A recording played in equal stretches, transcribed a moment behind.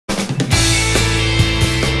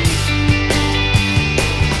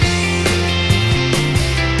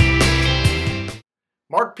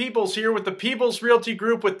Peebles here with the Peebles Realty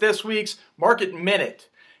Group with this week's Market Minute.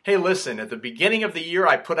 Hey, listen, at the beginning of the year,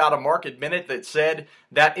 I put out a Market Minute that said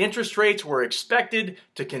that interest rates were expected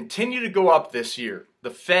to continue to go up this year. The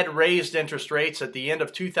Fed raised interest rates at the end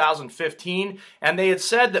of 2015, and they had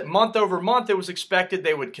said that month over month it was expected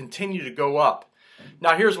they would continue to go up.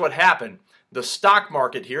 Now, here's what happened. The stock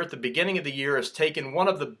market here at the beginning of the year has taken one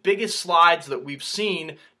of the biggest slides that we've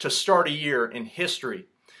seen to start a year in history.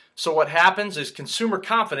 So what happens is consumer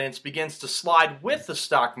confidence begins to slide with the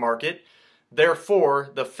stock market. Therefore,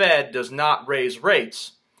 the Fed does not raise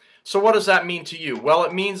rates. So what does that mean to you? Well,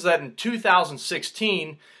 it means that in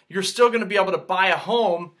 2016, you're still going to be able to buy a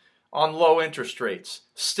home on low interest rates.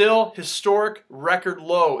 Still historic record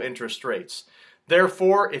low interest rates.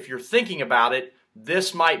 Therefore, if you're thinking about it,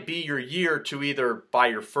 this might be your year to either buy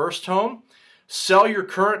your first home, sell your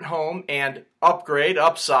current home and upgrade,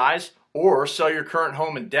 upsize, or sell your current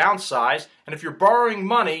home and downsize. And if you're borrowing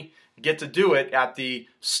money, get to do it at the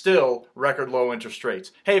still record low interest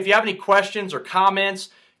rates. Hey, if you have any questions or comments,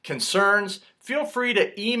 concerns, feel free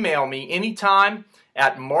to email me anytime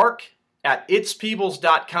at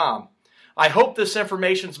mark@itspeebles.com. I hope this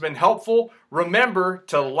information's been helpful. Remember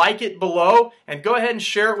to like it below and go ahead and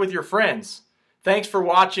share it with your friends. Thanks for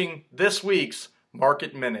watching this week's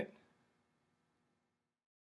Market Minute.